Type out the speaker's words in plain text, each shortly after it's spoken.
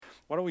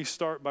Why don't we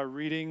start by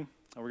reading?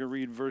 We're going to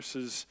read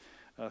verses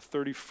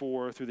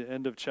 34 through the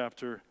end of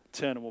chapter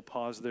 10, and we'll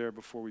pause there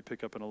before we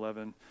pick up in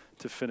 11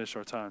 to finish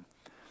our time.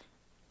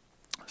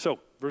 So,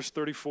 verse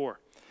 34.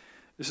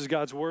 This is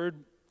God's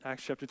word,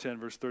 Acts chapter 10,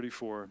 verse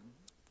 34.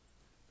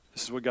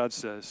 This is what God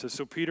says. It says,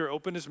 "So Peter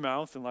opened his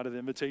mouth in light of the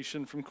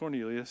invitation from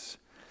Cornelius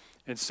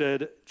and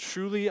said,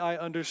 'Truly I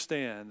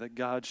understand that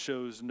God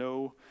shows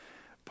no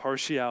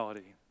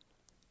partiality,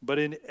 but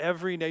in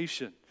every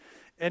nation,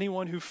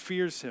 anyone who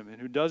fears him and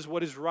who does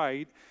what is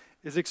right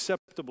is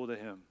acceptable to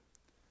him.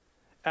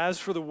 As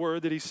for the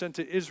word that he sent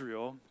to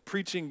Israel,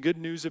 preaching good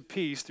news of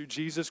peace through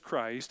Jesus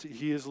Christ,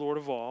 he is Lord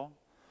of all.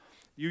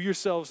 You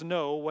yourselves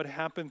know what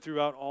happened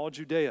throughout all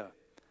Judea,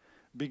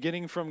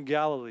 beginning from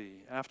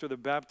Galilee after the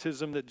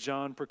baptism that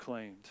John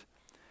proclaimed,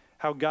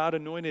 how God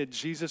anointed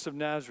Jesus of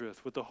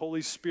Nazareth with the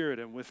Holy Spirit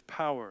and with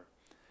power.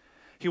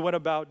 He went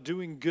about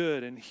doing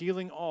good and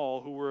healing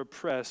all who were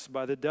oppressed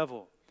by the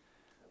devil,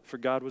 for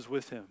God was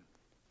with him.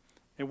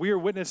 And we are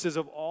witnesses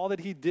of all that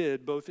he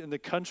did, both in the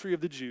country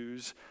of the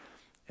Jews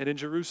and in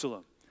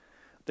Jerusalem.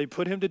 They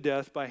put him to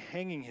death by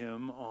hanging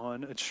him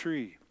on a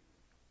tree.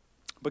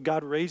 But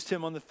God raised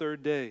him on the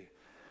third day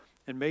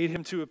and made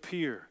him to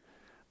appear,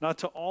 not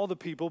to all the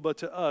people, but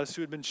to us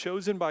who had been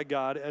chosen by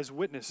God as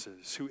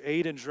witnesses, who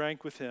ate and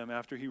drank with him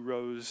after he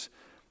rose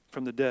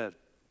from the dead.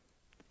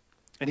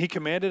 And he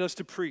commanded us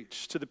to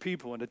preach to the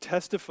people and to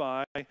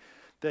testify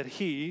that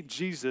he,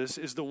 Jesus,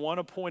 is the one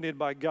appointed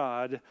by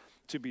God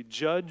to be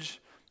judge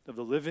of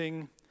the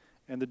living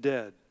and the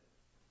dead.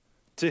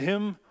 To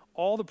him,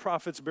 all the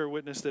prophets bear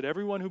witness that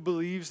everyone who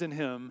believes in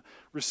him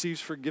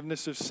receives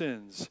forgiveness of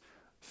sins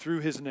through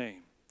his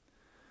name.'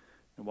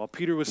 And while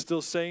Peter was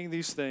still saying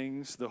these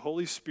things, the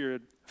Holy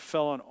Spirit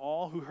fell on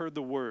all who heard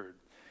the word.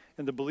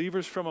 And the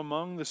believers from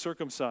among the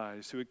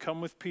circumcised who had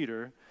come with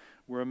Peter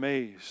were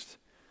amazed,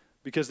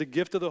 because the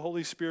gift of the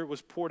Holy Spirit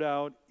was poured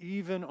out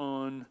even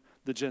on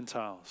the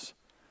Gentiles.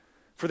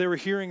 For they were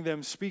hearing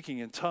them speaking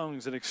in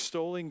tongues and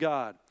extolling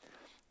God.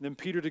 And then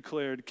Peter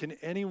declared, 'Can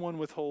anyone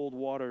withhold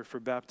water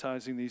for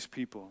baptizing these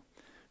people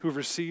who have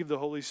received the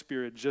Holy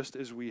Spirit just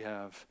as we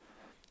have?'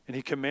 And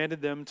he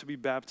commanded them to be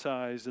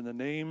baptized in the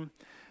name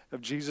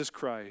of Jesus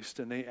Christ,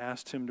 and they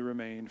asked him to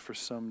remain for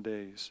some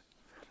days."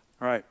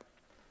 All right.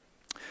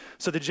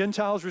 So the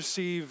Gentiles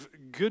receive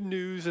good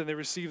news and they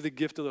receive the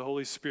gift of the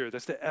Holy Spirit.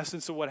 That's the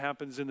essence of what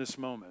happens in this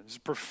moment. It's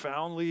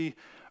profoundly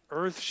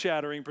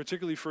earth-shattering,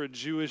 particularly for a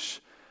Jewish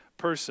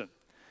person.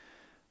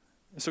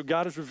 And so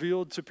God has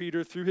revealed to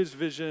Peter through his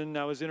vision,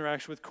 now his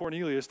interaction with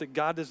Cornelius, that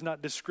God does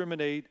not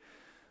discriminate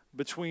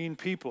between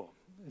people.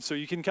 And so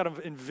you can kind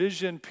of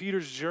envision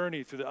Peter's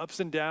journey through the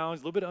ups and downs,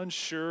 a little bit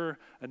unsure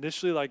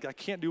initially, like, I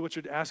can't do what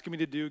you're asking me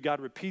to do.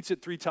 God repeats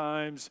it 3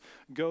 times,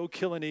 go,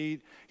 kill, and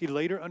eat. He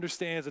later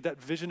understands that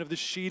that vision of the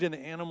sheet and the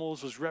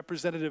animals was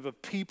representative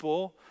of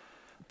people,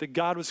 that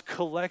God was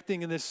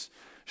collecting in this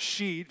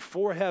sheet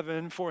for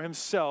heaven, for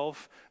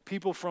himself,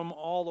 people from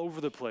all over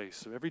the place.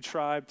 So every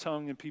tribe,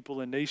 tongue, and people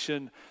and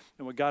nation,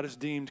 and what God has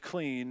deemed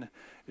clean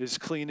is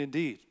clean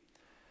indeed.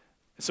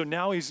 So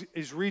now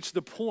he's reached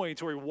the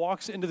point where he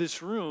walks into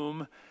this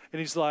room and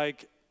he's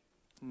like,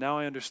 now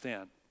I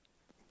understand.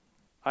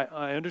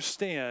 I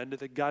understand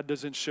that God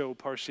doesn't show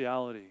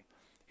partiality.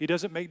 He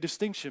doesn't make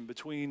distinction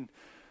between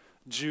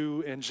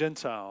Jew and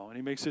Gentile. And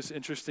he makes this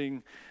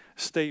interesting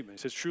statement.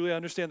 He says, "Truly I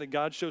understand that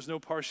God shows no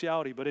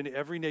partiality, but in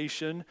every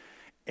nation,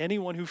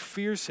 anyone who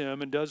fears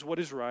him and does what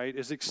is right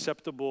is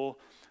acceptable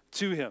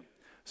to him."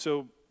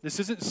 So this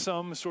isn't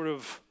some sort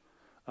of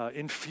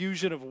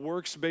infusion of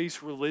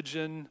works-based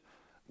religion,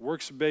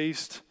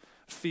 works-based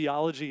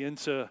theology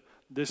into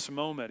this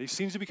moment. He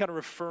seems to be kind of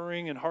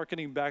referring and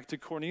hearkening back to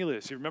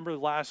Cornelius. You remember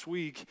last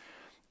week,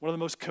 one of the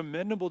most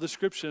commendable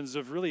descriptions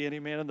of really any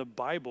man in the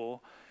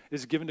Bible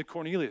is given to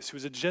Cornelius, who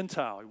was a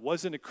Gentile. He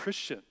wasn't a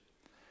Christian.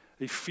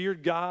 He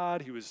feared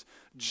God. He was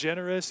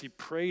generous. He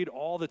prayed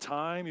all the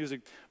time. He was a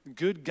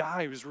good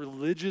guy. He was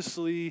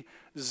religiously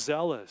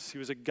zealous. He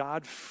was a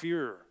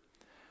God-fearer.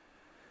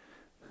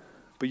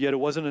 But yet it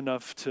wasn't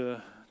enough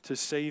to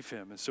save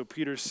him. And so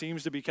Peter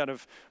seems to be kind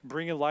of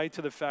bringing light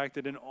to the fact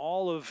that in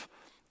all of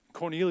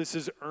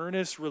Cornelius'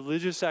 earnest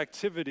religious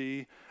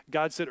activity,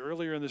 God said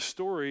earlier in the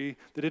story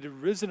that it had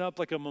risen up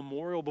like a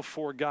memorial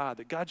before God,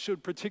 that God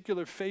showed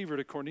particular favor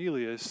to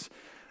Cornelius,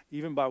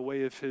 even by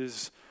way of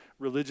his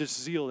religious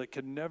zeal that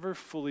could never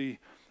fully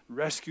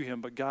rescue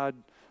him, but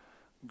God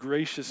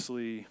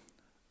graciously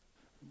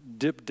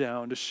dipped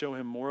down to show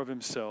him more of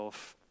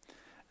himself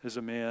as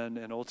a man,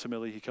 and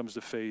ultimately he comes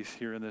to faith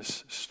here in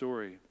this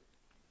story.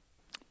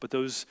 But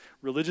those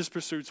religious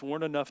pursuits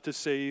weren't enough to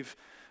save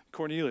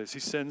Cornelius.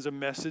 He sends a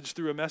message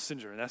through a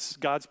messenger, and that's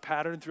God's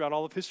pattern throughout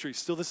all of history,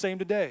 still the same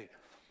today.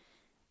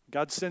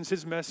 God sends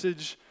his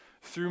message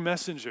through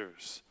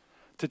messengers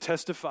to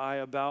testify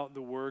about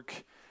the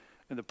work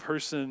and the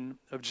person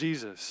of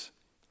Jesus.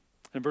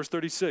 In verse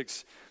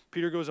 36,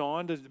 Peter goes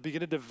on to begin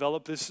to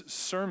develop this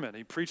sermon.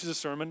 He preaches a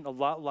sermon a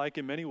lot like,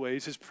 in many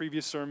ways, his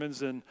previous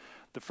sermons in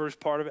the first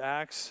part of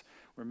Acts,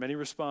 where many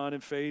respond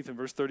in faith. In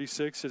verse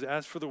 36 says,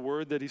 "As for the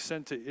word that he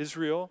sent to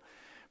Israel,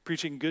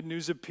 preaching good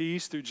news of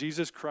peace through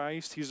Jesus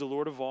Christ. He's the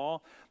Lord of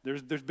all.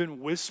 There's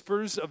been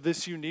whispers of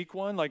this unique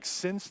one, like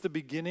since the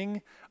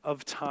beginning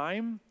of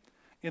time.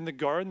 In the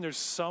garden, there's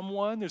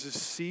a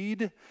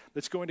seed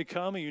that's going to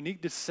come, a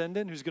unique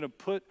descendant who's going to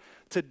put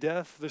to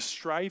death the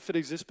strife that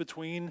exists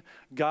between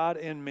God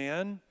and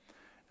man.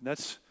 And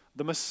that's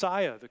the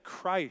Messiah, the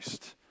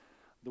Christ,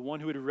 the one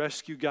who would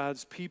rescue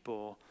God's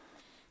people.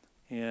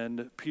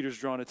 And Peter's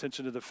drawn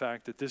attention to the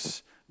fact that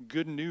this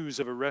good news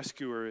of a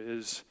rescuer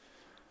is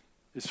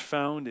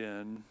found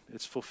in,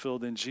 it's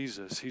fulfilled in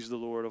Jesus. He's the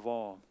Lord of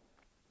all.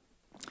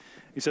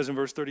 He says in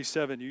verse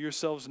 37, you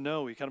yourselves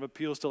know, he kind of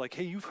appeals to like,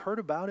 hey, you've heard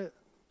about it.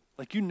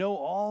 Like you know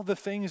all the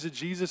things that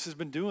Jesus has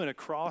been doing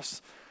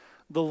across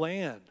the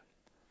land.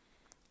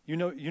 You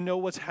know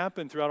what's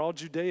happened throughout all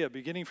Judea,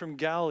 beginning from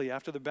Galilee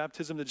after the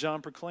baptism that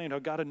John proclaimed, how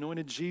God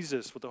anointed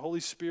Jesus with the Holy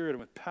Spirit and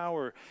with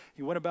power.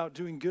 He went about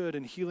doing good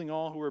and healing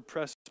all who were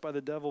oppressed by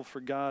the devil, for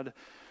God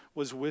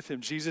was with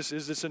him. Jesus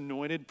is this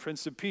anointed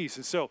Prince of Peace.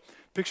 And so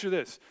picture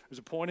this. There's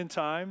a point in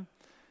time,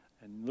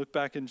 and look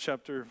back in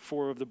chapter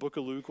 4 of the book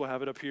of Luke. We'll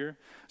have it up here.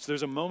 So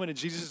there's a moment in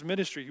Jesus'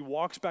 ministry. He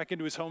walks back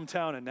into his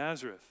hometown in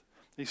Nazareth.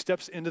 He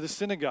steps into the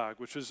synagogue,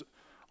 which was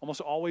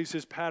almost always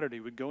his pattern. He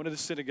would go into the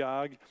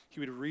synagogue. He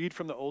would read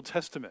from the Old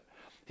Testament.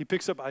 He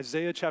picks up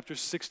Isaiah chapter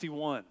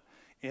 61,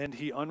 and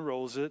he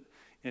unrolls it,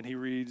 and he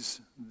reads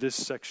this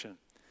section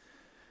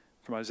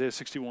from Isaiah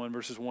 61,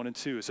 verses 1 and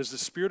 2. It says, the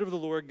Spirit of the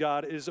Lord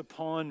God is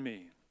upon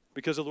me,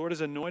 because the Lord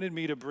has anointed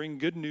me to bring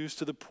good news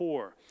to the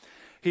poor.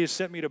 He has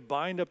sent me to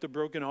bind up the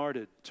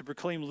brokenhearted, to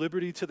proclaim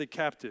liberty to the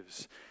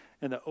captives,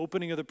 and the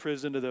opening of the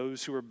prison to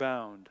those who are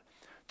bound,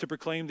 to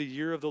proclaim the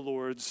year of the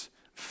Lord's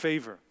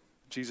favor.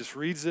 Jesus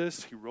reads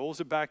this, he rolls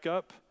it back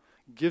up,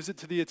 gives it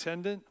to the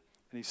attendant,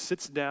 and he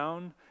sits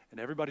down, and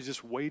everybody's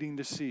just waiting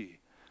to see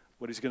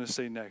what he's going to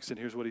say next. And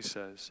here's what he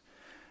says.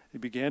 He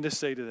began to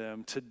say to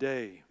them,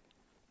 today,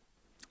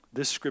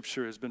 this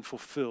scripture has been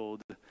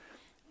fulfilled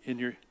in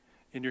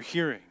your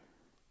hearing.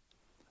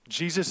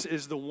 Jesus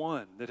is the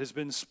one that has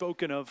been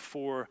spoken of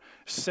for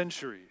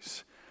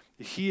centuries.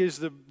 He is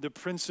the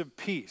Prince of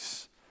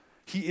Peace.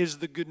 He is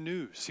the good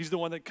news. He's the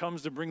one that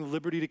comes to bring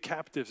liberty to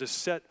captives, to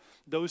set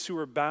those who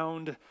are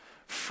bound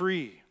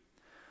free,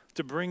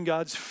 to bring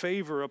God's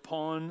favor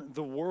upon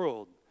the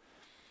world.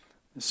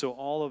 And so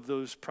all of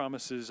those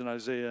promises in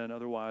Isaiah and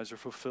otherwise are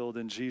fulfilled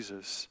in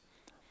Jesus.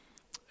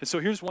 And so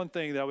here's one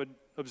thing that I would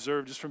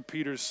observe just from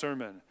Peter's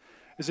sermon,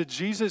 is that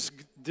Jesus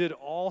did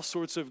all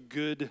sorts of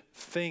good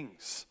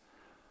things.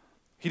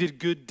 He did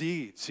good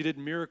deeds. He did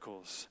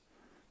miracles.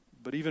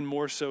 But even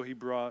more so, he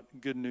brought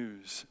good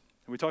news.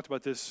 And we talked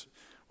about this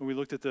when we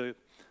looked at the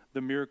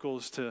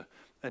miracles to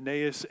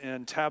Aeneas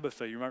and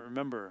Tabitha, you might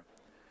remember.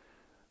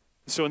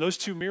 So in those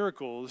two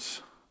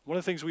miracles, one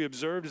of the things we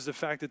observed is the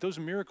fact that those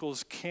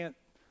miracles can't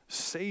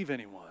save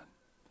anyone.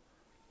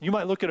 You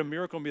might look at a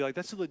miracle and be like,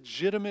 that's a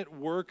legitimate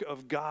work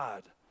of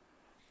God.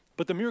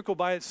 But the miracle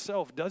by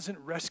itself doesn't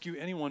rescue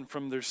anyone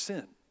from their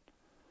sin.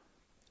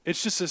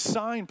 It's just a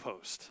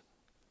signpost.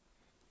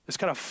 This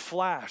kind of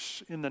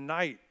flash in the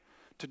night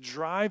to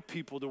drive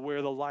people to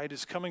where the light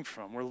is coming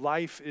from, where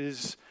life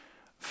is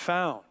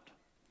found.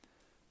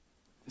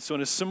 And so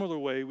in a similar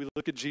way, we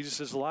look at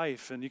Jesus'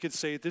 life, and you could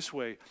say it this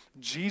way: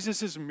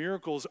 Jesus'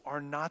 miracles are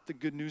not the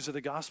good news of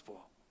the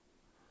gospel.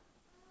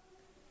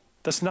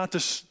 That's not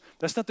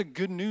the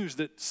good news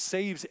that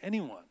saves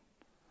anyone.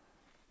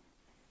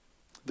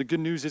 The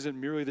good news isn't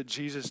merely that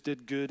Jesus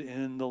did good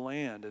in the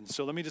land. And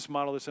so let me just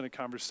model this in a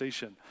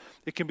conversation.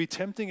 It can be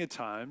tempting at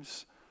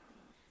times.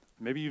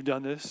 Maybe you've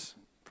done this.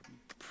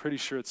 Pretty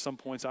sure at some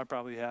points I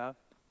probably have.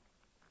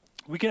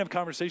 We can have a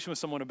conversation with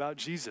someone about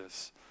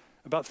Jesus,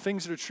 about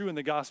things that are true in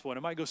the gospel, and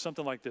it might go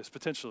something like this,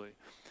 potentially.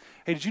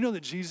 Hey, did you know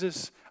that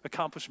Jesus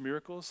accomplished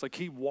miracles? Like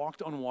he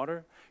walked on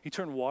water. He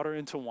turned water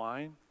into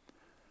wine.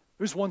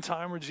 There's one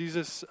time where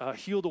Jesus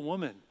healed a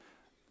woman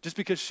just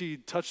because she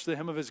touched the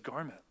hem of his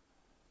garment.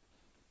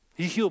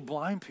 He healed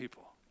blind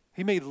people.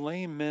 He made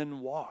lame men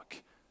walk.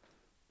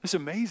 It's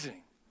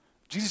amazing.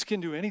 Jesus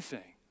can do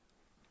anything.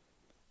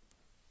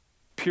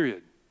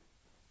 Period.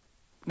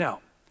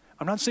 Now,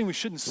 I'm not saying we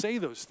shouldn't say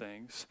those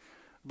things,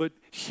 but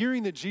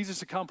hearing that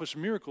Jesus accomplished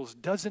miracles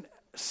doesn't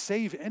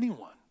save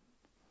anyone.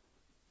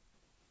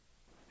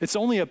 It's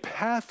only a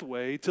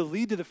pathway to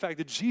lead to the fact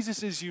that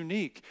Jesus is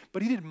unique,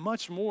 but he did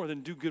much more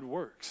than do good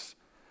works.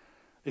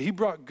 He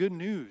brought good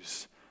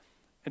news.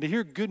 And to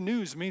hear good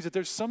news means that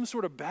there's some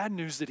sort of bad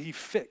news that he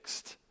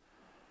fixed.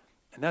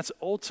 And that's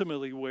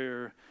ultimately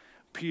where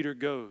Peter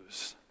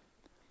goes.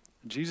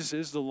 Jesus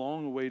is the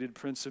long-awaited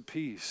Prince of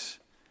Peace.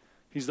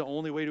 He's the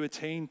only way to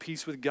attain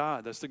peace with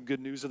God. That's the good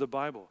news of the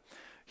Bible.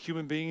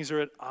 Human beings are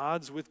at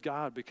odds with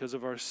God because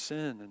of our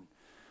sin, and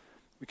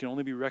we can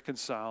only be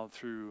reconciled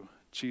through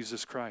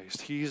Jesus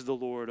Christ. He's the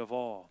Lord of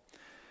all.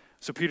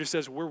 So Peter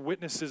says we're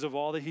witnesses of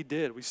all that he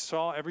did. We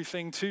saw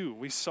everything too.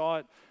 We saw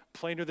it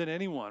plainer than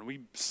anyone.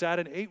 We sat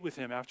and ate with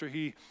him after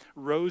he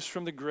rose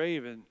from the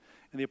grave, and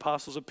the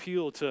apostles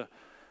appealed to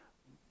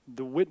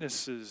the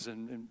witnesses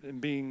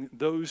and being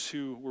those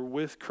who were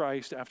with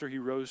Christ after he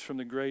rose from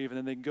the grave.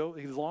 And then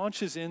he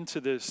launches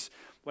into this,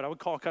 what I would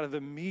call kind of the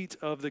meat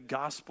of the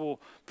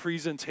gospel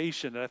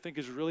presentation that I think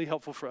is really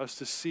helpful for us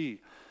to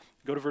see.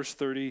 Go to verse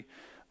 30,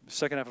 the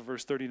second half of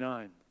verse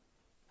 39.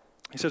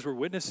 He says, we're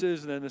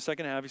witnesses, and then in the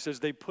second half he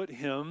says, they put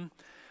him,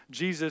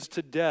 Jesus,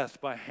 to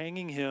death by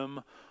hanging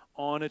him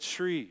on a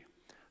tree.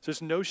 So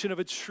this notion of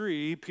a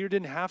tree, Peter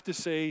didn't have to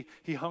say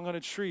he hung on a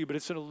tree, but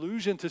it's an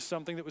allusion to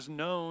something that was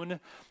known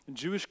in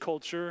Jewish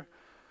culture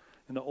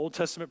in the Old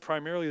Testament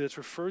primarily that's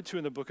referred to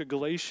in the book of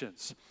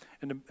Galatians.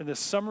 And the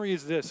summary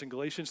is this in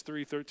Galatians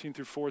 3:13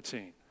 through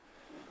 14,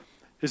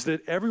 is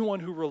that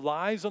everyone who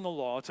relies on the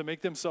law to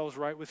make themselves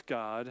right with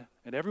God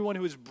and everyone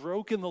who has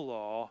broken the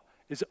law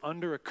is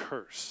under a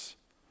curse.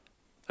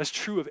 That's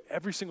true of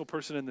every single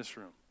person in this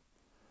room.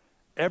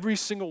 Every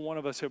single one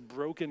of us have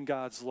broken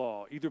God's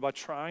law, either by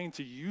trying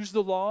to use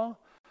the law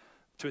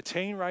to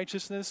attain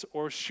righteousness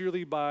or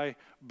surely by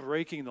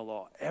breaking the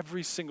law.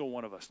 Every single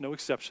one of us, no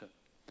exception.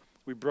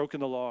 We've broken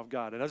the law of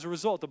God. And as a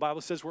result, the Bible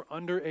says we're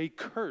under a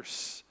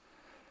curse.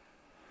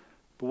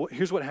 But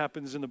here's what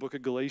happens in the book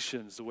of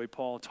Galatians, the way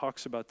Paul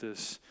talks about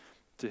this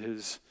to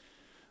his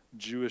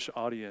Jewish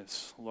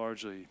audience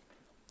largely.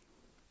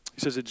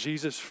 He says that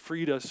Jesus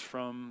freed us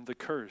from the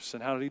curse.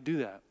 And how did he do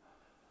that?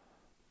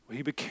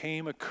 He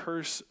became a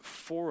curse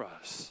for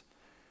us.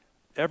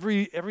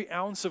 Every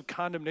ounce of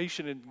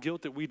condemnation and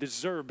guilt that we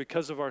deserve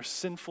because of our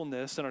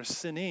sinfulness and our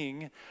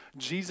sinning,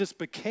 Jesus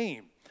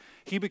became.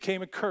 He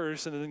became a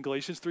curse, and then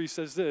Galatians 3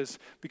 says this,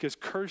 because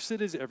cursed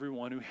is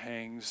everyone who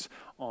hangs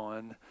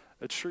on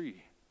a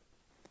tree.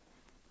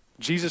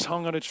 Jesus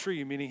hung on a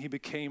tree, meaning he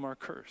became our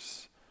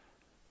curse.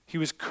 He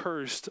was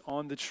cursed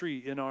on the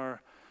tree in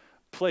our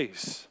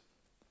place.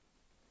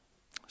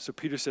 So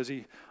Peter says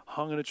he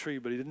hung on a tree,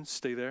 but he didn't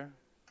stay there.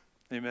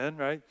 Amen,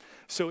 right?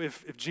 So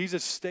if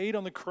Jesus stayed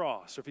on the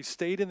cross, or if he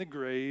stayed in the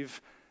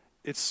grave,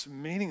 it's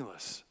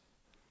meaningless.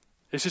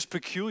 It's just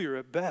peculiar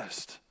at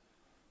best.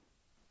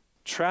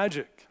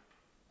 Tragic.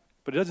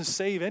 But it doesn't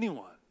save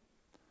anyone.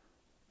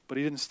 But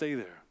he didn't stay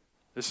there.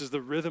 This is the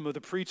rhythm of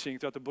the preaching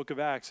throughout the book of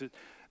Acts,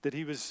 that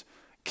he was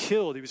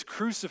killed, he was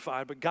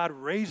crucified, but God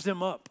raised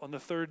him up on the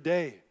third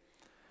day.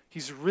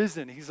 He's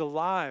risen, he's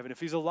alive. And if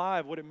he's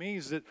alive, what it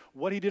means is that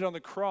what he did on the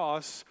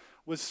cross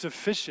was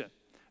sufficient.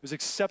 It was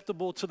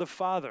acceptable to the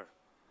Father.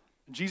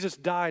 Jesus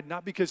died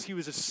not because he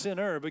was a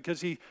sinner,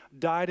 because he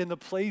died in the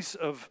place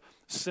of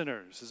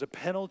sinners as a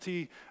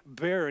penalty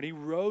bearer. And he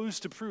rose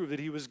to prove that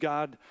he was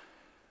God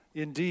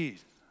indeed.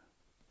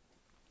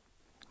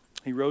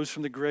 He rose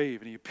from the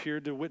grave and he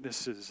appeared to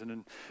witnesses. And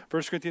in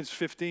 1 Corinthians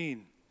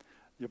 15,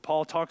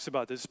 Paul talks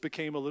about this. This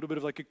became a little bit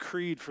of like a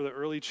creed for the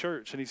early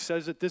church. And he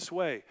says it this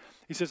way.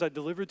 He says, I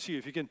delivered to you.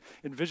 If you can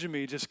envision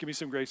me, just give me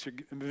some grace here.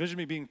 Envision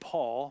me being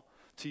Paul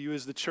to you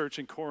as the church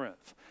in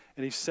Corinth.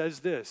 And he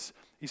says this.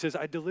 He says,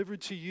 I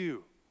delivered to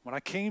you, when I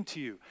came to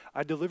you,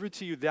 I delivered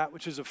to you that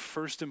which is of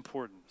first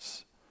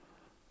importance.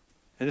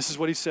 And this is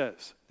what he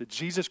says, that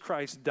Jesus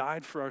Christ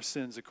died for our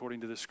sins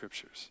according to the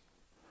scriptures.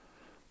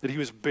 That he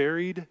was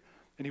buried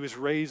and he was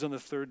raised on the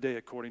third day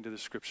according to the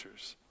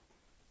scriptures.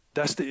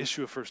 That's the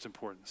issue of first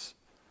importance.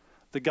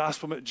 The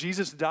gospel,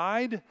 Jesus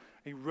died,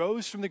 he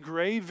rose from the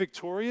grave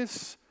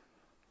victorious,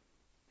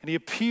 and he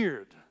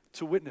appeared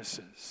to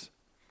witnesses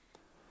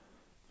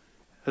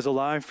as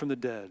alive from the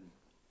dead.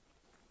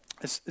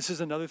 This is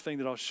another thing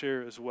that I'll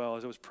share as well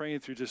as I was praying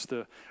through just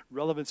the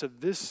relevance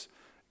of this,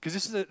 because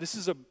this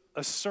is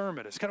a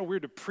sermon. It's kind of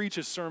weird to preach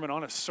a sermon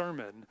on a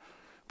sermon,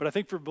 but I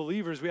think for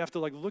believers, we have to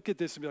look at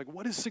this and be like,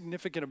 what is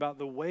significant about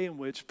the way in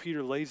which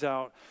Peter lays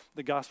out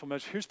the gospel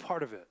message? Here's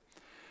part of it,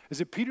 is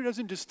that Peter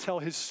doesn't just tell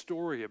his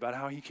story about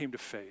how he came to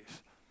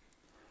faith.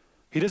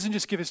 He doesn't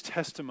just give his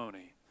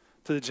testimony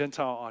to the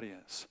Gentile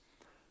audience.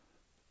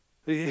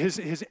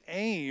 His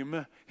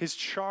aim, his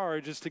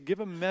charge is to give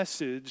a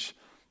message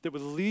that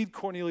would lead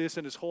Cornelius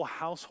and his whole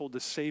household to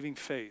saving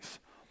faith.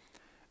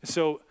 And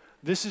so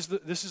this is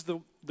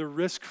the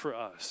risk for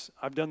us.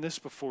 I've done this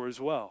before as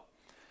well,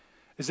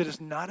 is that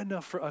it's not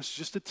enough for us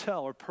just to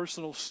tell our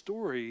personal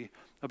story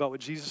about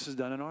what Jesus has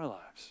done in our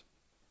lives.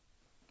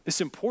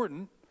 It's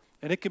important,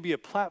 and it can be a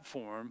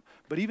platform,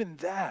 but even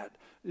that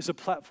is a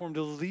platform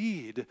to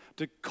lead,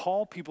 to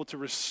call people to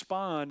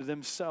respond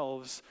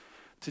themselves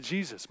to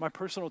Jesus. My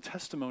personal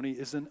testimony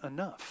isn't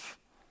enough.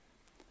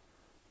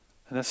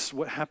 And that's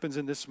what happens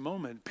in this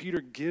moment.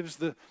 Peter gives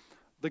the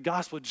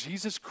gospel.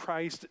 Jesus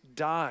Christ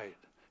died.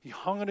 He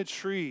hung on a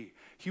tree.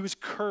 He was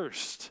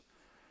cursed.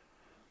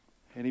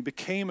 And he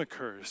became a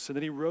curse. And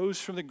then he rose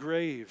from the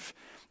grave.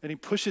 And he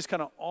pushes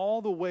kind of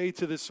all the way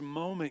to this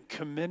moment,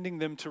 commending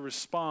them to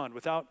respond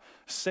without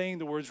saying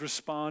the words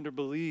respond or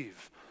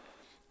believe.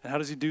 And how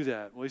does he do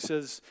that? Well, he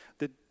says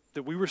that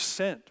we were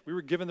sent. We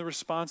were given the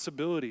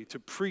responsibility to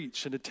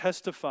preach and to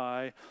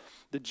testify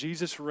that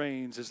Jesus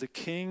reigns as the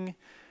King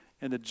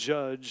and the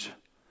Judge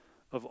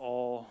of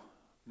all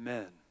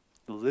men,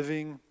 the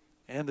living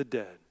and the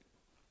dead.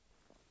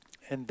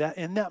 And that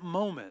in that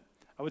moment,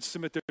 I would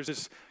submit there's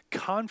this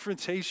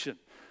confrontation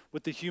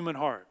with the human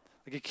heart.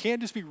 Like it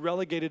can't just be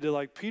relegated to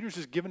like Peter's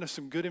just giving us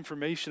some good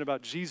information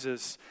about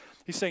Jesus.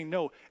 He's saying,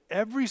 no,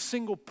 every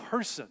single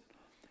person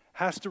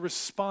has to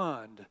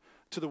respond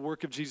to the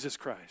work of Jesus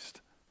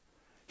Christ.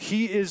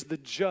 He is the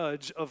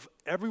judge of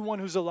everyone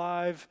who's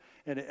alive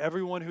and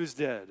everyone who's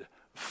dead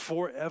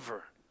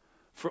forever,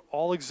 for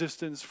all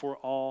existence, for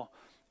all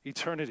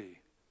eternity.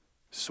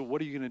 So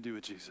what are you going to do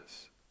with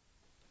Jesus?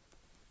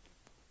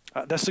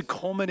 That's the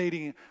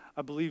culminating,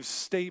 I believe,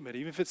 statement.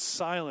 Even if it's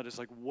silent, it's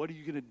like, what are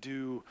you going to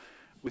do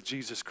with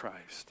Jesus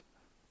Christ?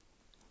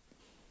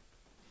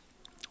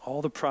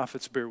 All the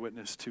prophets bear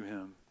witness to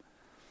him.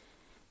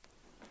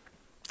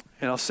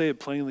 And I'll say it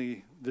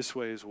plainly this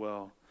way as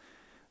well,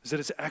 is that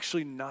it's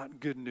actually not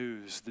good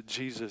news that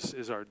Jesus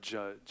is our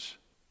judge.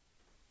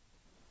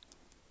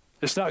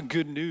 It's not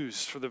good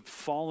news for the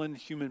fallen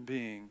human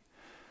being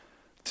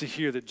to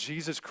hear that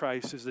Jesus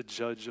Christ is the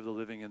judge of the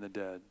living and the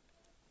dead.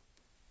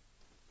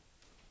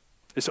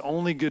 It's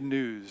only good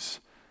news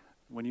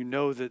when you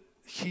know that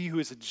he who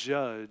is a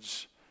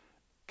judge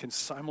can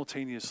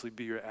simultaneously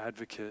be your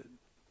advocate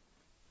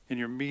and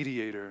your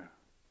mediator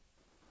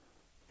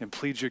and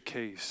plead your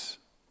case,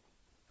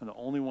 and the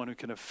only one who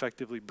can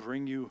effectively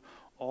bring you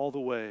all the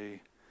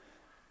way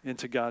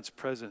into God's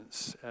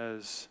presence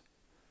as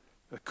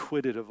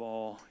acquitted of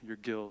all your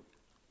guilt.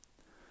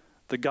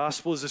 The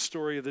gospel is a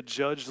story of the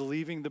judge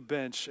leaving the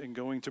bench and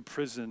going to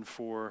prison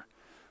for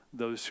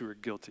those who are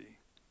guilty.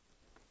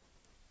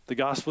 The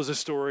gospel is a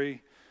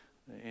story,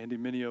 Andy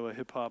Mineo, a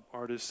hip-hop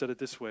artist, said it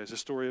this way, it's a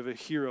story of a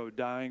hero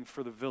dying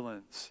for the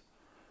villains.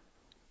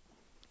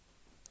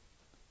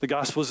 The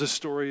gospel is a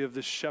story of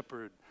the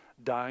shepherd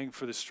dying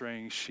for the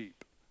straying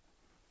sheep.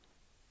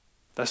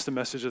 That's the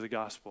message of the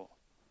gospel.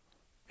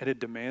 And it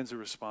demands a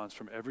response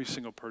from every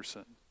single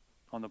person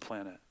on the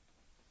planet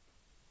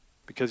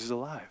because he's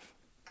alive.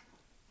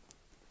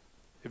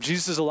 If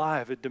Jesus is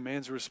alive, it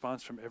demands a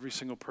response from every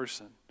single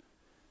person.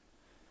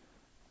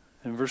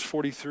 In verse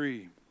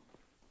 43,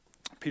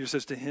 Peter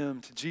says to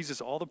him, to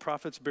Jesus, all the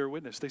prophets bear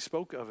witness. They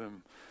spoke of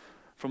him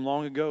from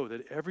long ago,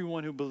 that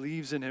everyone who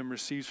believes in him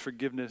receives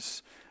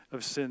forgiveness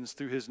of sins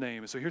through his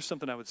name. And so here's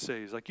something I would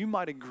say is like, you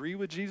might agree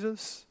with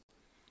Jesus.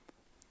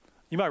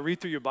 You might read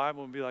through your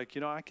Bible and be like,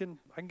 you know, I can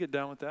get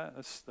down with that.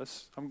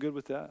 I'm good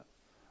with that.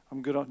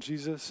 I'm good on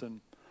Jesus.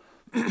 And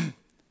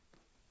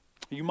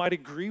you might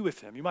agree with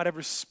him. You might have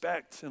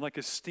respect and like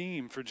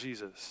esteem for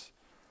Jesus.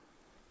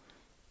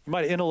 You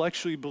might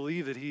intellectually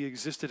believe that he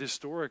existed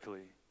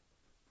historically.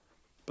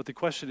 But the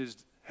question is,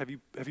 have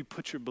you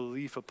put your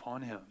belief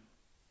upon him?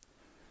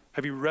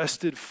 Have you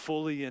rested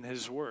fully in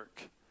his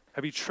work?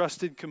 Have you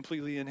trusted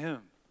completely in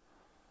him?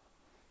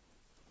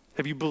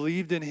 Have you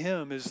believed in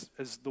him as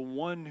the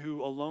one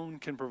who alone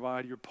can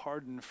provide your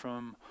pardon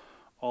from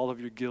all of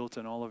your guilt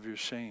and all of your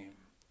shame?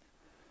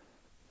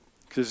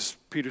 Because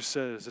Peter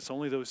says it's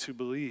only those who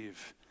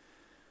believe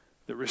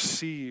that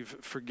receive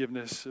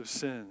forgiveness of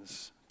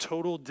sins,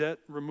 total debt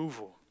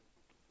removal.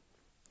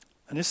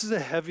 And this is a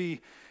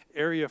heavy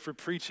area for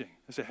preaching.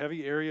 It's a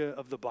heavy area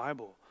of the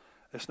Bible.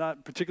 It's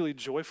not particularly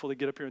joyful to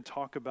get up here and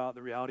talk about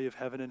the reality of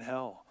heaven and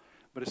hell,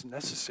 but it's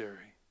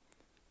necessary.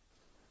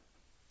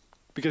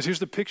 Because here's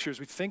the picture as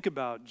we think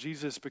about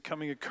Jesus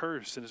becoming a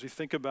curse and as we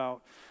think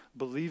about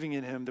believing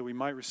in him that we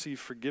might receive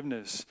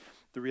forgiveness,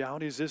 the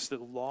reality is this,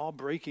 that law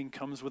breaking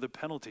comes with a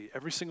penalty.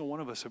 Every single one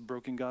of us have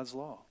broken God's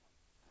law.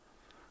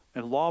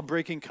 And law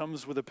breaking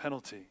comes with a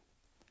penalty.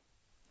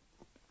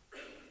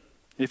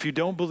 If you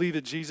don't believe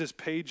that Jesus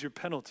paid your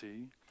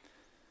penalty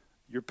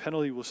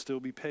will still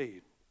be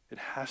paid. It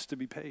has to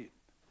be paid.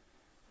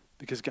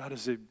 Because God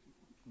is a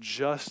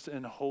just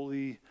and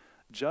holy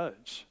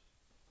judge.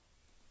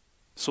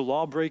 So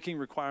law breaking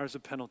requires a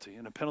penalty,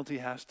 and a penalty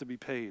has to be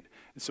paid.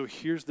 And so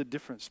here's the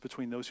difference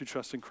between those who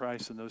trust in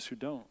Christ and those who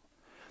don't.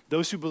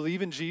 Those who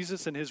believe in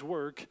Jesus and his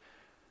work,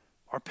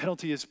 our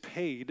penalty is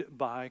paid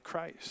by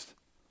Christ.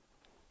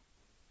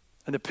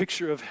 And the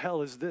picture of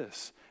hell is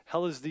this.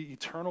 Hell is the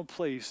eternal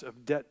place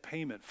of debt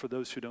payment for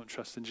those who don't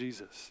trust in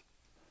Jesus.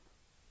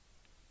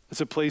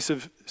 It's a place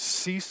of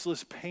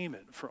ceaseless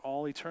payment for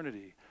all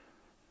eternity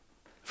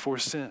for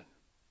sin.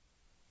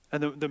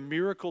 And the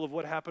miracle of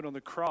what happened on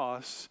the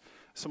cross,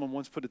 someone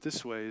once put it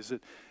this way, is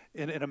that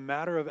in a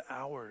matter of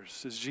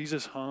hours, as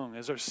Jesus hung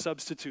as our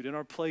substitute in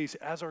our place,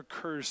 as our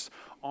curse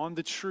on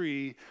the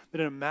tree,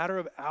 that in a matter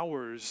of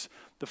hours,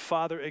 the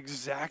Father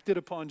exacted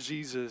upon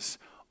Jesus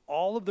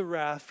all of the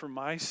wrath for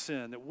my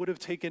sin that would have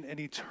taken an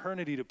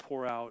eternity to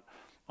pour out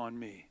on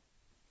me.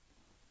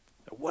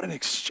 What an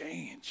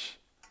exchange.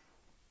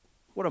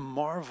 What a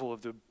marvel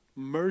of the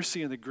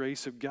mercy and the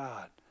grace of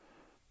God.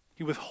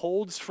 He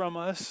withholds from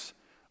us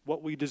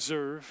what we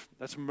deserve,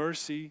 that's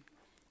mercy,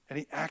 and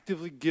he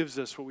actively gives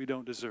us what we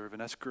don't deserve,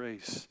 and that's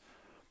grace.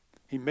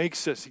 He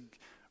makes us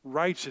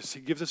righteous.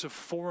 He gives us a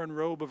foreign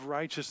robe of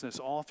righteousness,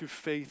 all through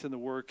faith in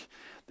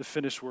the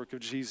finished work of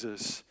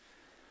Jesus,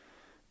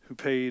 who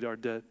paid our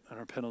debt and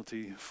our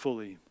penalty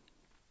fully.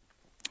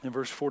 In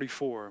verse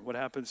 44, what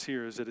happens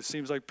here is that it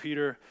seems like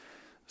Peter,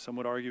 some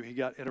would argue, he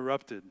got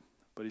interrupted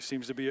But he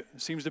seems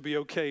to be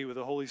okay with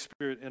the Holy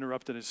Spirit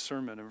interrupting his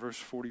sermon. In verse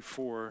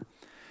 44, it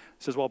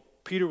says, while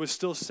Peter was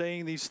still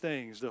saying these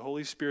things, the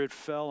Holy Spirit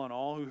fell on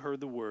all who heard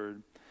the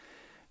word.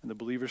 And the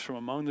believers from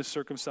among the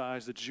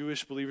circumcised, the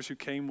Jewish believers who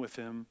came with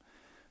him,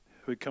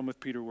 who had come with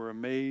Peter, were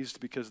amazed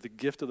because the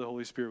gift of the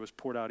Holy Spirit was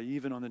poured out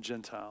even on the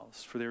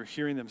Gentiles. For they were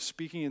hearing them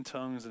speaking in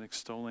tongues and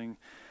extolling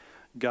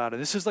God.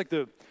 And this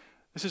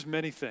is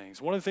many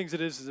things. One of the things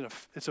it is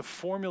it's a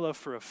formula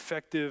for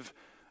effective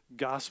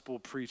gospel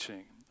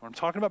preaching. When I'm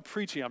talking about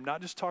preaching, I'm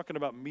not just talking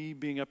about me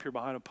being up here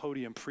behind a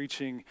podium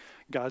preaching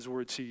God's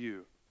word to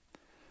you.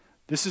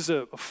 This is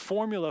a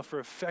formula for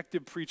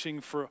effective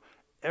preaching for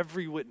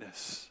every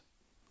witness,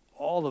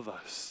 all of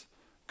us,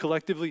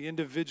 collectively,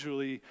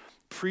 individually,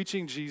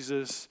 preaching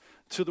Jesus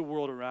to the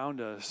world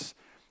around us.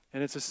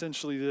 And it's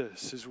essentially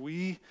this: as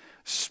we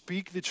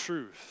speak the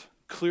truth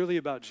clearly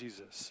about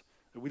Jesus,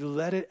 that we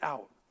let it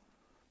out.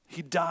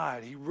 He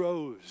died, he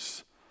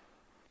rose,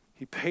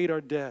 he paid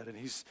our debt, and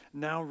he's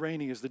now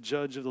reigning as the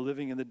judge of the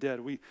living and the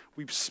dead. We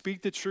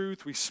speak the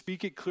truth, we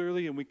speak it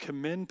clearly, and we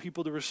commend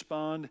people to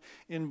respond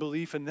in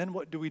belief. And then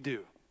what do?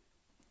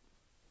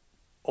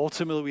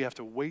 Ultimately, we have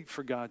to wait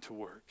for God to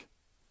work,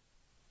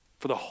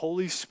 for the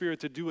Holy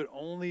Spirit to do what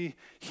only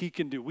he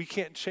can do. We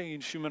can't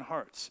change human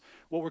hearts.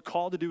 What we're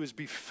called to do is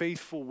be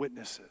faithful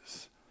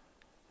witnesses,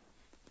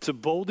 to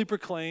boldly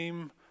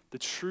proclaim the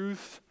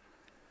truth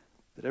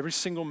that every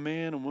single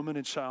man and woman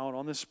and child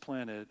on this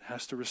planet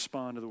has to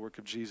respond to the work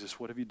of Jesus.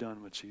 What have you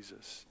done with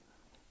Jesus?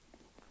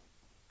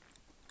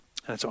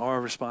 And it's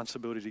our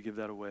responsibility to give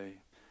that away.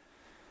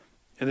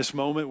 In this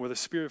moment where the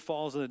Spirit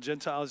falls on the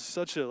Gentiles,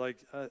 such a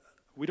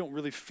we don't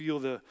really feel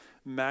the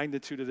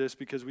magnitude of this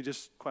because we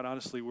just, quite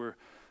honestly, we're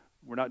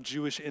not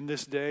Jewish in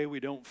this day. We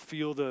don't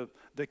feel the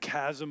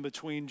chasm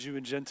between Jew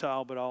and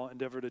Gentile, but I'll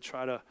endeavor to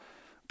try to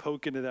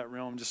poke into that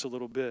realm just a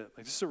little bit.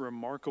 This is a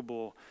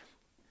remarkable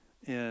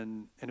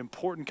and an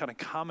important kind of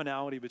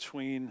commonality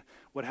between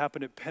what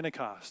happened at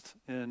Pentecost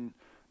in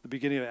the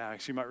beginning of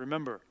Acts. You might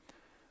remember,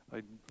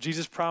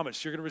 Jesus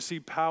promised, you're going to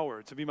receive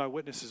power to be my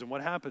witnesses. And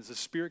what happens? The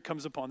Spirit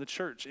comes upon the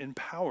church in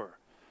power.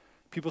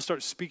 People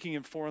start speaking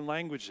in foreign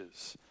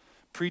languages,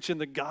 preaching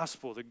the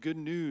gospel, the good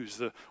news,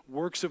 the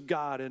works of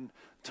God in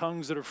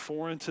tongues that are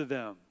foreign to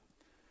them.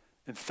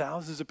 And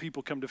thousands of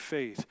people come to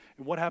faith.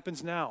 And what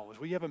happens now is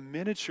we have a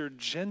miniature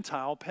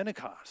Gentile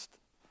Pentecost.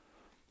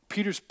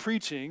 Peter's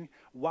preaching.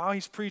 While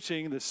he's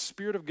preaching, the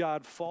Spirit of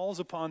God falls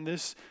upon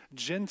this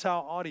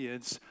Gentile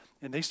audience,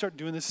 and they start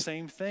doing the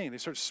same thing. They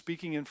start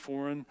speaking in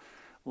foreign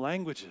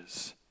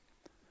languages,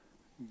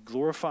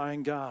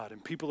 glorifying God,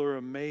 and people are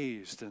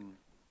amazed. And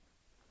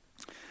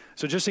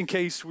so just in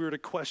case we were to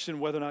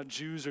question whether or not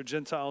Jews or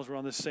Gentiles were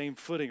on the same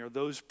footing, or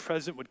those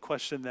present would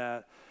question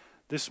that,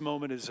 this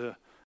moment is a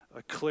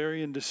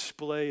clarion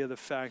display of the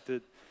fact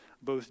that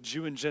both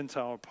Jew and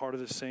Gentile are part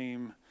of the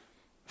same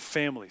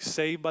family,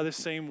 saved by the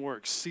same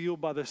work, sealed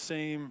by the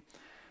same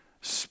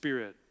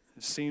Spirit.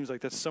 It seems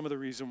like that's some of the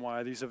reason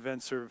why these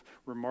events are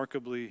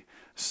remarkably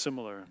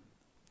similar.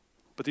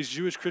 But these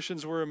Jewish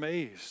Christians were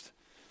amazed.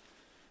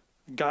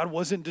 God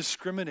wasn't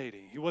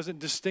discriminating. He wasn't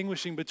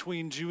distinguishing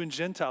between Jew and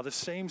Gentile. The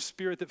same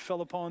Spirit that fell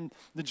upon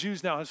the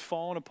Jews now has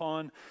fallen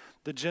upon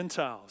the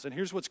Gentiles. And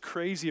here's what's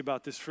crazy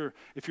about this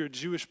if you're a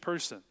Jewish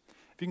person.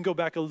 If you can go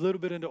back a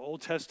little bit into Old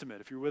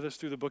Testament, if you're with us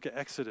through the book of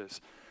Exodus,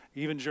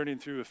 even journeying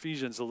through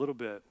Ephesians a little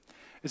bit,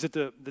 is that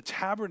the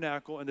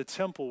tabernacle and the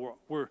temple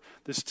were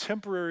this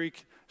temporary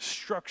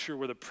structure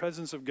where the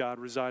presence of God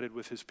resided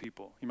with his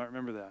people. You might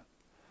remember that.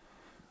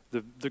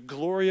 The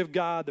glory of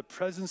God, the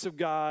presence of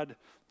God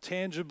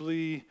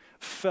tangibly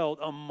felt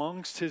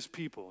amongst his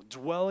people,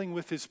 dwelling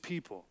with his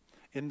people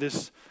in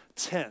this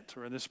tent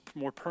or in this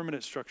more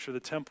permanent structure, the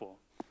temple.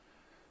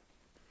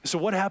 So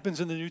what happens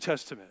in the New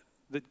Testament?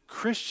 That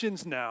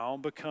Christians now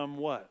become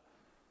what?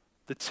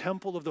 The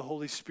temple of the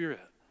Holy Spirit.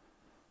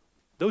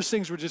 Those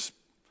things were just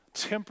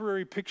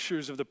temporary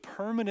pictures of the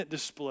permanent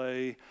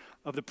display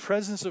of the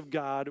presence of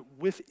God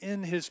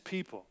within his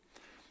people.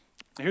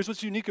 And here's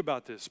what's unique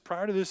about this.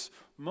 Prior to this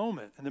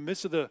moment, in the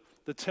midst of the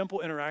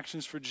temple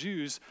interactions for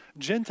Jews,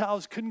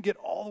 Gentiles couldn't get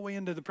all the way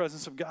into the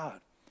presence of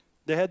God.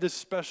 They had this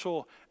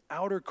special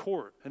outer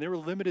court, and they were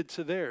limited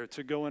to there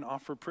to go and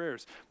offer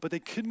prayers. But they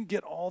couldn't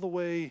get all the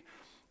way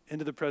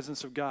into the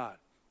presence of God.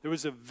 There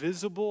was a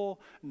visible,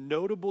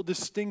 notable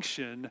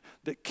distinction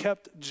that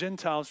kept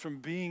Gentiles from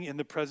being in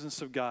the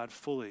presence of God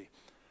fully.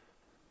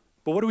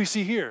 But what do we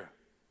see here?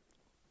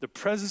 The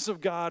presence of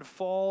God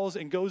falls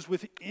and goes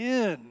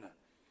within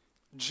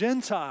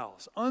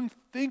Gentiles.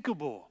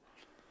 Unthinkable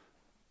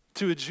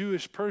to a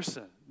Jewish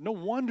person. No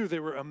wonder they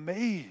were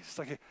amazed.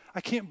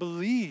 I can't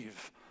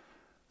believe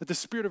that the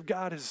Spirit of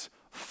God has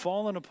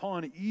fallen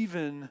upon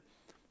even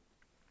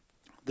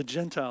the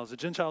Gentiles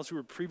who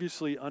were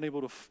previously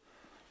unable to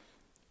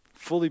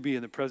fully be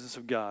in the presence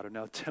of God are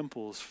now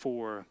temples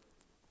for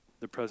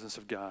the presence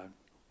of God.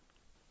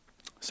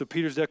 So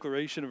Peter's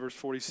declaration in verse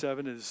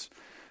 47 is,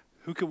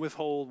 who can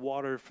withhold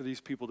water for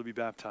these people to be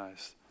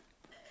baptized?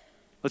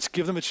 Let's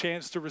give them a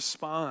chance to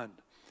respond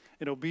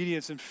in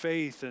obedience and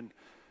faith. And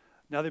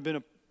now they've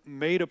been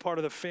made a part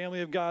of the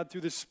family of God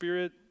through the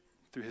Spirit,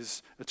 through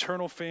his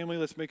eternal family.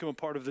 Let's make him a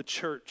part of the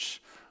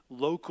church,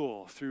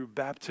 local, through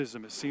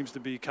baptism. It seems to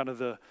be kind of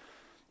the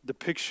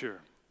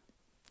picture.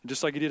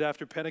 Just like he did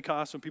after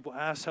Pentecost, when people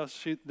asked how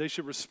they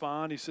should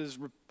respond, he says,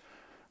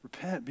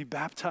 repent, be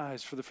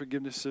baptized for the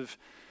forgiveness of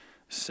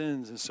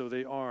sins. And so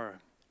they are.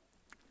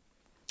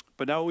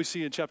 But now what we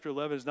see in chapter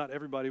 11 is not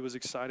everybody was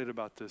excited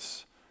about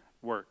this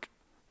work.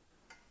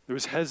 There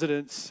was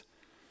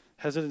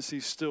hesitancy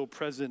still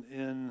present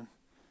in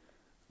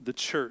the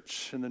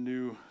church and the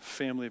new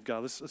family of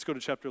God. Let's go to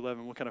chapter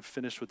 11. We'll kind of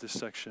finish with this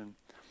section.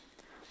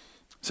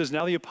 It says,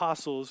 now the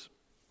apostles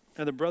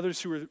and the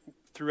brothers who were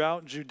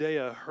throughout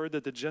Judea heard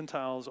that the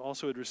Gentiles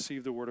also had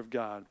received the word of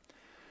God.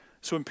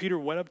 So when Peter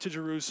went up to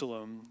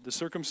Jerusalem, the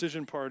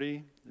circumcision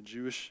party, the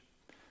Jewish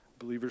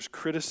believers,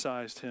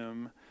 criticized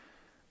him,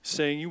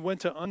 saying, you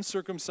went to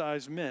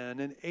uncircumcised men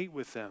and ate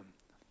with them.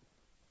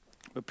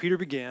 But Peter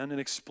began and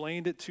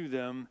explained it to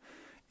them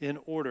in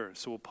order.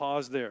 So we'll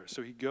pause there.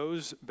 So he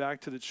goes back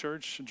to the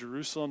church in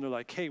Jerusalem. They're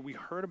like, hey, we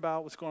heard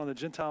about what's going on with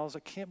the Gentiles. I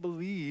can't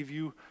believe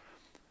you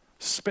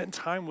spent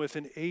time with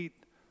and ate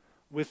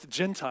with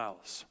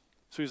Gentiles.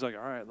 So he's like,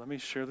 all right, let me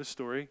share the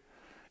story.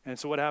 And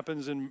so what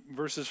happens in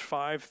verses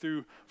 5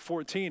 through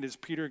 14 is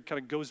Peter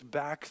kind of goes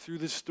back through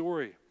the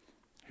story.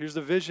 Here's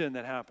the vision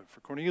that happened for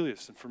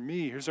Cornelius and for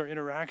me. Here's our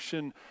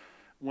interaction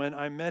when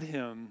I met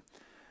him.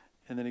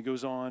 And then he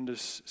goes on to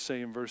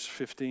say in verse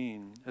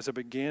 15, as I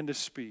began to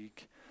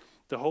speak,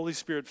 the Holy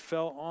Spirit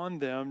fell on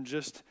them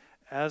just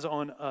as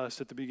on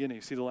us at the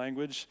beginning. See the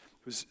language?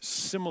 It was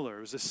similar.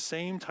 It was the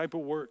same type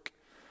of work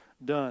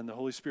done. The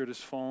Holy Spirit has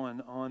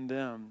fallen on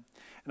them.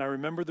 And I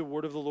remember the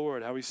word of the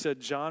Lord, how he said,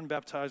 John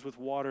baptized with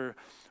water,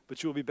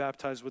 but you will be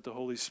baptized with the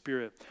Holy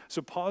Spirit.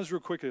 So pause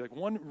real quickly. Like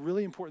one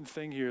really important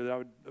thing here that I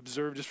would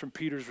observe just from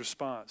Peter's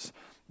response.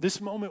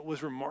 This moment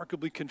was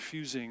remarkably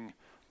confusing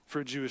for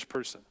a Jewish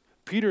person.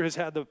 Peter has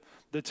had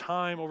the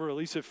time over at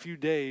least a few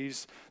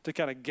days to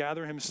kind of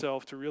gather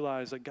himself to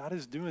realize that God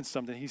is doing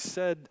something. He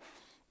said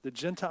the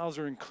Gentiles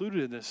are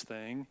included in this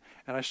thing,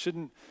 and I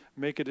shouldn't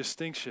make a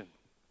distinction.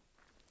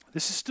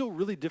 This is still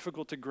really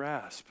difficult to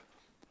grasp.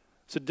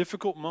 It's a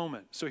difficult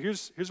moment. So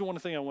here's one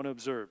thing I want to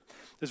observe,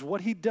 is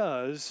what he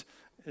does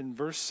in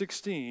verse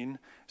 16. It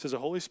says the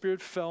Holy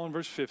Spirit fell in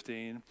verse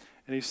 15,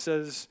 and he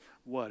says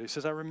what? He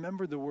says, I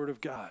remembered the word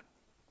of God.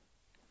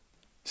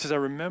 He says, I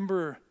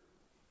remember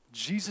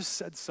Jesus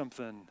said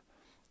something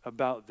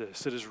about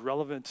this that is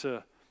relevant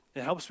to,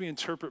 it helps me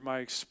interpret my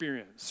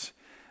experience.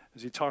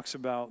 As he talks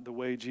about the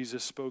way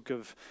Jesus spoke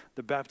of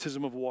the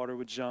baptism of water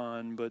with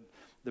John, but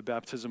the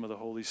baptism of the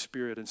Holy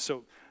Spirit. And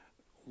so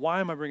why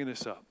am I bringing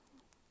this up?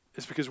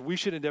 It's because we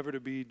should endeavor to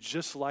be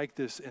just like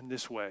this in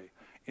this way.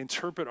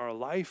 Interpret our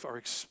life, our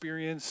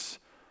experience,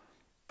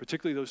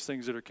 particularly those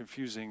things that are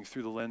confusing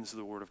through the lens of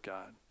the Word of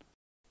God.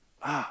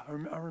 I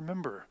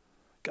remember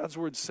God's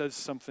Word says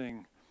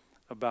something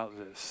about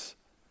this.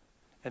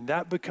 And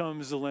that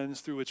becomes the lens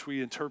through which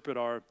we interpret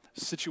our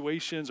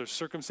situations, our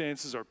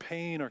circumstances, our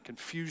pain, our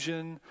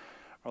confusion,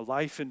 our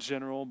life in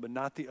general, but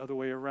not the other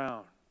way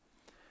around.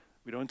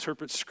 We don't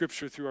interpret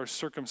Scripture through our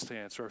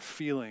circumstance, our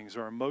feelings,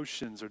 our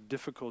emotions, our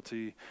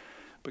difficulty,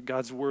 but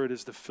God's Word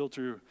is the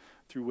filter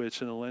through which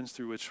and the lens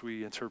through which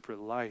we interpret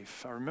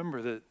life. I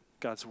remember that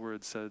God's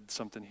Word said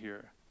something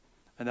here,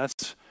 and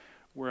that's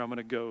where I'm going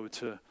to go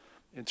to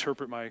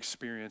interpret my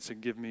experience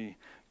and give me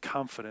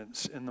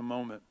confidence in the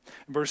moment.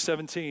 In verse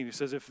 17, he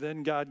says, if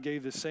then God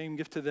gave the same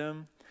gift to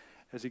them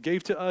as he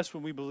gave to us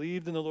when we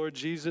believed in the Lord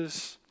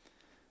Jesus,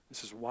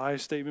 this is a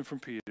wise statement from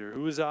Peter,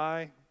 who is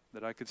I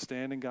that I could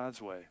stand in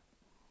God's way?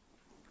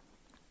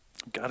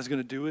 God is going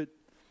to do it.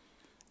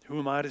 Who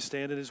am I to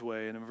stand in his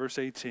way? And in verse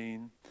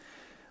 18,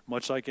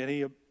 much like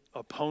any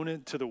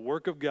opponent to the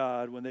work of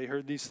God, when they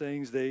heard these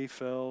things, they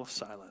fell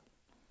silent.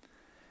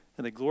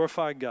 And they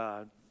glorified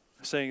God,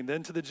 saying,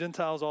 then to the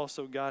Gentiles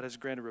also God has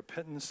granted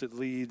repentance that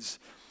leads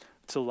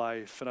to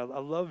life. And I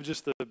love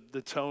just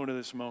the tone of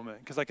this moment,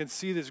 because I can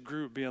see this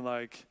group being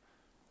like,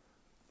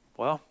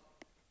 well,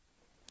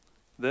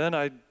 then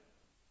I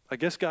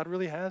guess God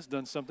really has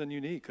done something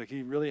unique. Like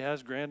he really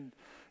has granted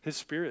his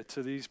Spirit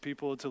to these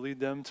people to lead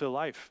them to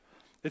life.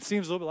 It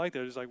seems a little bit like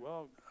that. It's like,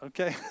 well,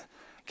 okay,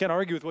 can't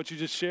argue with what you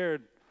just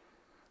shared.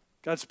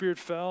 God's Spirit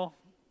fell,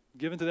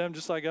 given to them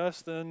just like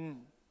us,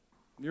 then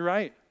you're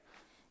right.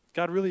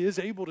 God really is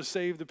able to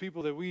save the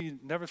people that we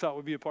never thought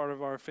would be a part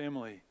of our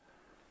family.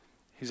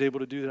 He's able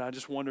to do that. I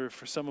just wonder if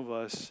for some of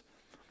us,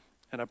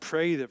 and I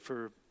pray that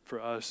for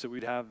us, that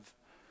we'd have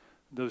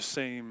those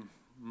same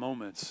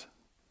moments.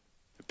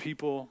 The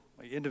people,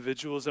 like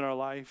individuals in our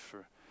life,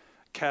 or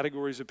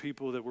categories of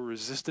people that we're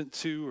resistant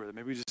to, or that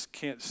maybe we just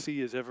can't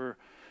see as ever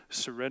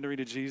surrendering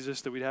to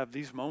Jesus, that we'd have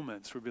these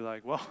moments where we'd be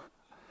like, well,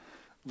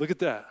 look at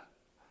that.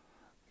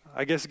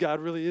 I guess God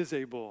really is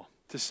able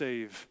to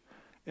save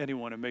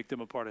anyone and make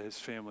them a part of his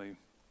family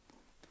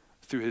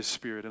through his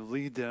Spirit and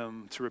lead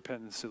them to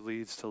repentance that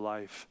leads to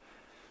life.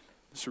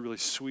 It's a really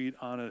sweet,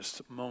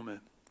 honest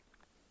moment.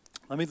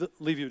 Let me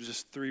leave you with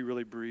just three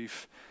really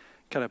brief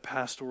kind of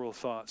pastoral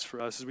thoughts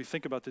for us as we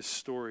think about this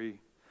story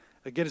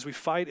again, as we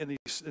fight in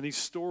these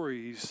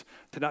stories,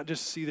 to not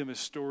just see them as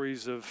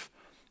stories of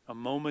a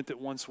moment that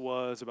once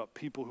was, about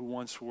people who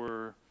once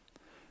were,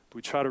 but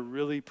we try to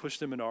really push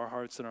them into our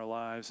hearts and our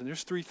lives. And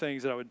there's three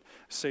things that I would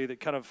say that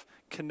kind of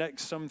connect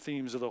some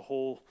themes of the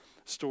whole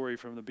story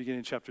from the beginning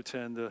of chapter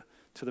 10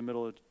 to the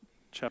middle of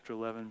chapter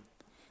 11.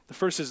 The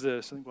first is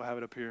this, I think we'll have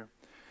it up here,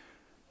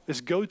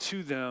 is go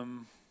to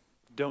them,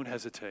 don't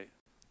hesitate.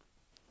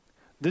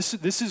 This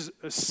is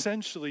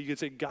essentially, you could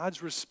say,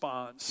 God's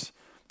response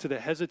to the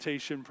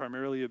hesitation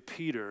primarily of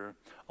Peter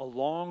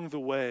along the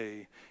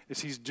way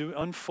as he's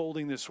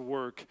unfolding this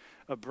work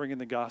of bringing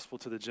the gospel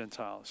to the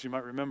Gentiles. You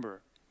might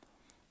remember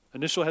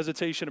initial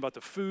hesitation about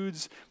the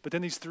foods, but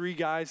then these three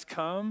guys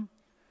come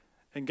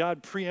and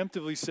God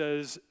preemptively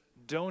says,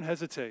 don't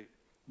hesitate.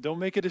 Don't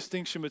make a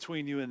distinction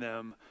between you and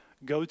them.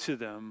 Go to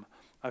them.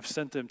 I've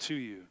sent them to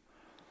you.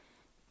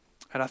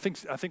 And I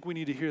think we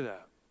need to hear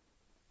that.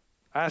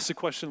 I asked the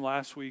question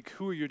last week,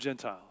 who are your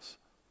Gentiles?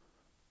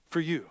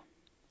 For you.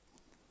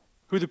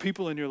 Who are the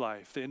people in your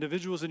life, the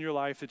individuals in your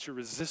life that you're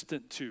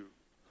resistant to,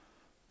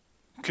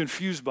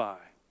 confused by,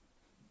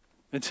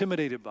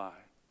 intimidated by?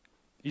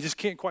 You just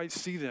can't quite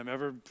see them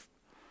ever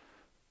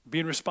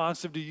being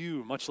responsive to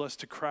you, much less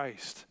to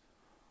Christ.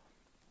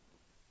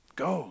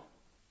 Go.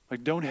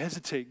 Don't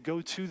hesitate.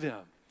 Go to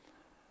them.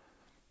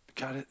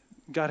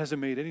 God hasn't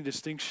made any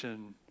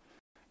distinction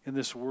in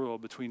this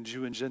world between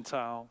Jew and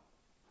Gentile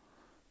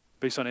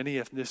based on any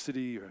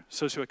ethnicity or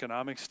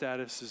socioeconomic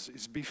status.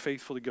 Is be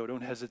faithful to go.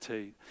 Don't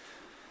hesitate.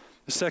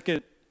 The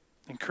second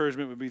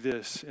encouragement would be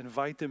this: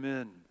 invite them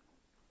in.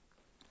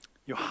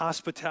 Your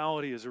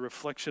hospitality is a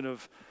reflection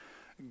of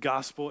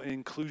gospel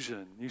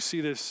inclusion. You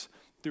see this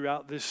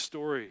throughout this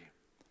story.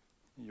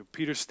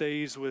 Peter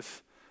stays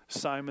with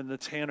Simon the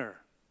tanner.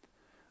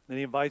 Then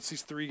he invites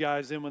these three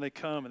guys in when they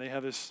come, and they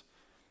have this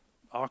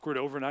awkward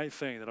overnight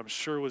thing that I'm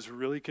sure was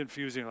really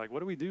confusing. Like, what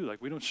do?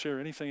 We don't share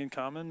anything in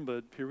common,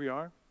 but here we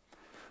are.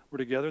 We're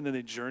together, and then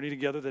they journey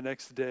together the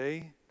next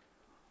day.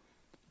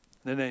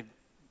 And then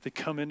they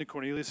come into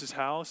Cornelius'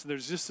 house, and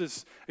there's just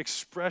this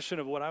expression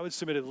of what I would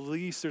submit, at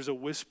least there's a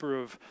whisper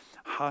of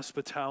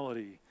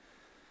hospitality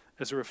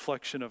as a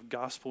reflection of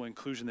gospel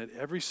inclusion, that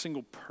every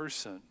single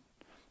person,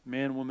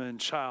 man, woman, and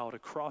child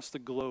across the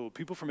globe,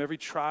 people from every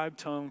tribe,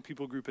 tongue,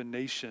 people group, and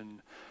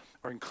nation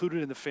are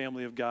included in the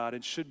family of God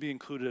and should be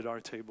included at our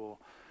table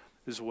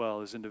as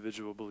well as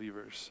individual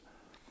believers.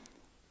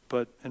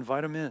 But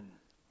invite them in.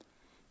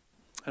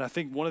 And I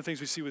think one of the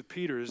things we see with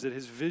Peter is that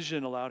his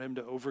vision allowed him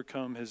to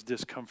overcome his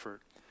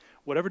discomfort.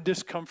 Whatever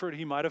discomfort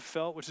he might have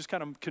felt, which is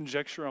kind of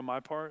conjecture on my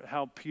part,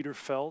 how Peter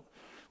felt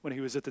when he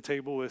was at the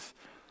table with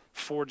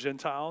 4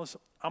 Gentiles,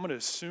 I'm going to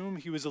assume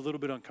he was a little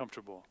bit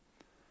uncomfortable,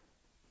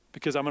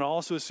 because I'm going to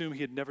also assume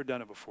he had never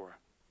done it before.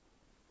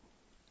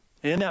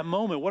 And in that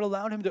moment, what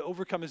allowed him to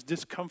overcome his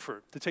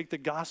discomfort, to take the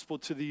gospel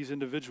to these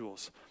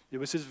individuals? It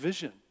was his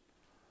vision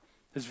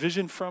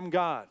from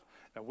God.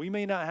 Now, we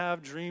may not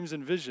have dreams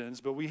and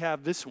visions, but we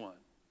have this one.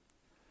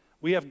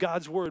 We have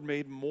God's word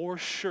made more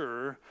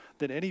sure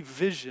than any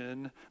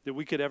vision that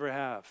we could ever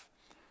have.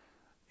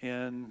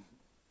 And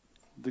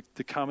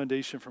the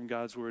commendation from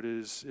God's word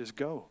is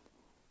go.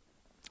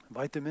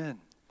 Invite them in.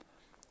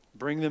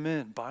 Bring them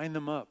in. Bind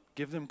them up.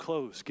 Give them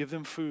clothes. Give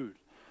them food.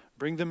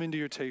 Bring them into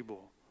your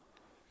table.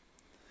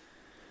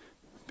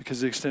 Because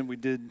to the extent we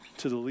did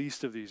to the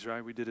least of these,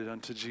 right? We did it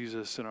unto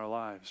Jesus in our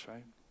lives,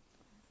 right?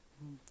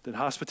 That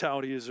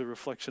hospitality is a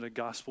reflection of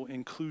gospel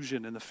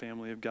inclusion in the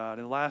family of God.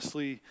 And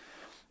lastly,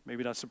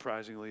 maybe not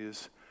surprisingly,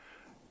 is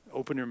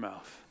open your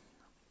mouth.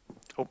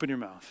 Open your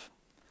mouth.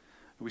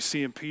 We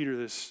see in Peter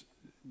this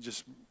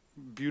just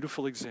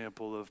beautiful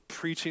example of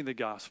preaching the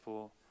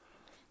gospel,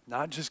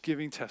 not just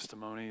giving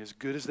testimony, as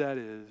good as that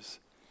is,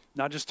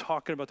 not just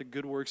talking about the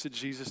good works that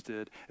Jesus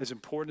did, as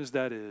important as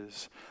that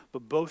is,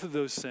 but both of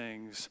those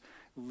things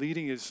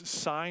leading as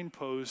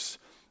signposts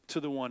to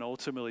the one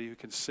ultimately who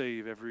can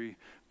save every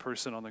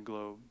person on the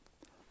globe.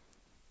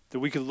 That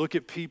we could look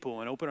at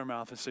people and open our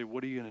mouth and say,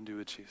 what are you going to do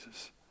with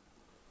Jesus?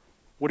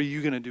 What are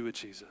you going to do with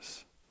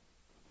Jesus?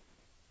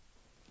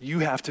 You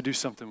have to do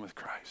something with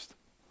Christ.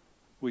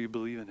 Will you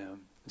believe in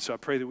him? And so I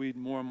pray that we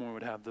more and more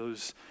would have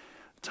those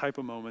type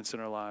of moments in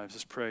our lives.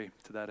 Let's pray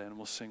to that end.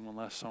 We'll sing one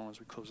last song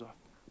as we close off.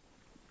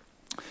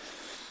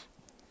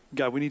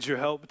 God, we need your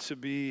help to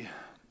be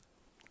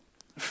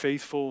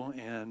faithful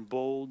and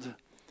bold.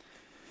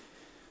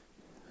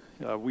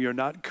 We are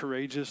not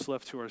courageous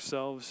left to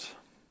ourselves,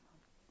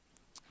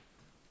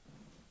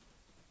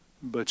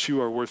 but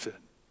you are worth it.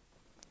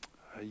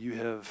 You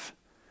have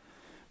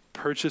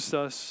purchased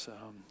us,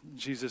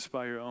 Jesus,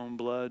 by your own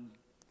blood,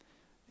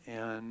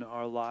 and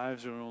our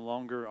lives are no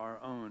longer our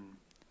own.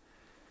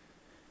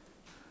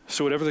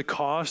 So whatever the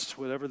cost,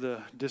 whatever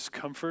the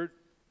discomfort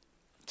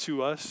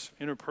to us,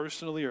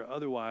 interpersonally or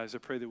otherwise, I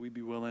pray that we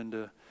be willing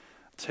to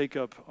take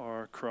up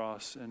our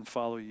cross and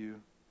follow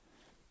you.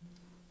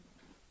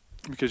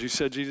 Because you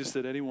said, Jesus,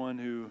 that anyone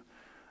who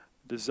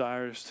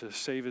desires to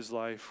save his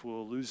life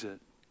will lose it.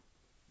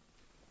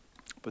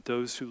 But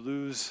those who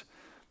lose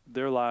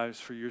their lives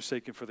for your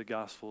sake and for the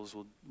gospel's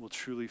will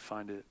truly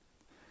find it.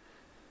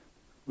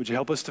 Would you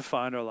help us to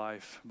find our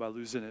life by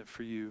losing it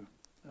for you?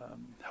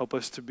 Help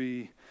us to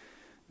be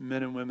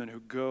men and women who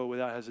go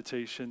without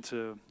hesitation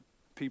to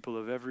people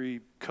of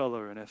every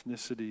color and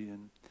ethnicity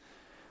and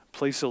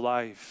place of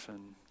life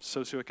and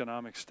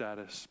socioeconomic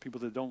status, people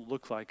that don't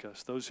look like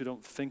us, those who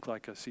don't think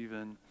like us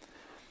even.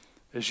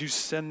 As you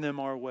send them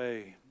our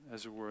way,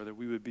 as it were, that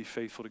we would be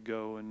faithful to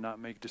go and not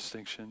make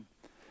distinction,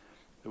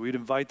 that we'd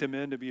invite them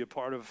in to be a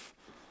part of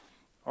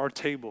our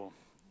table,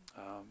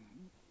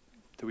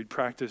 that we'd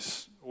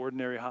practice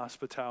ordinary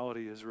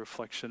hospitality as a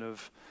reflection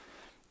of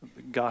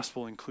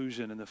gospel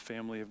inclusion in the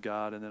family of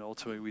God, and then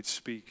ultimately we'd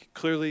speak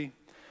clearly,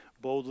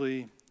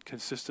 boldly,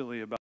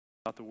 consistently about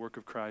the work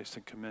of Christ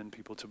and commend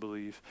people to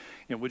believe.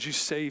 And would you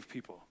save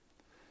people?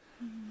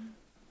 Mm-hmm.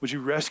 Would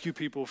you rescue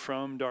people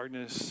from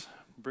darkness,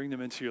 bring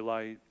them into your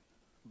light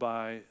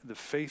by the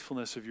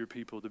faithfulness of your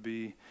people to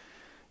be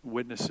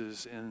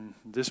witnesses in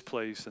this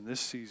place, in this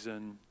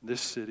season,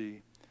 this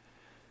city,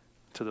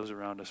 to those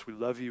around us. We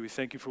love you. We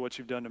thank you for what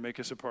you've done to make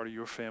us a part of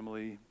your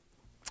family,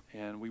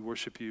 and we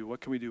worship you. What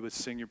can we do but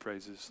sing your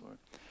praises, Lord?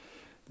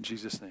 In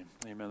Jesus' name,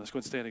 amen. Let's go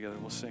and stand together.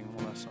 We'll sing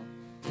one last song.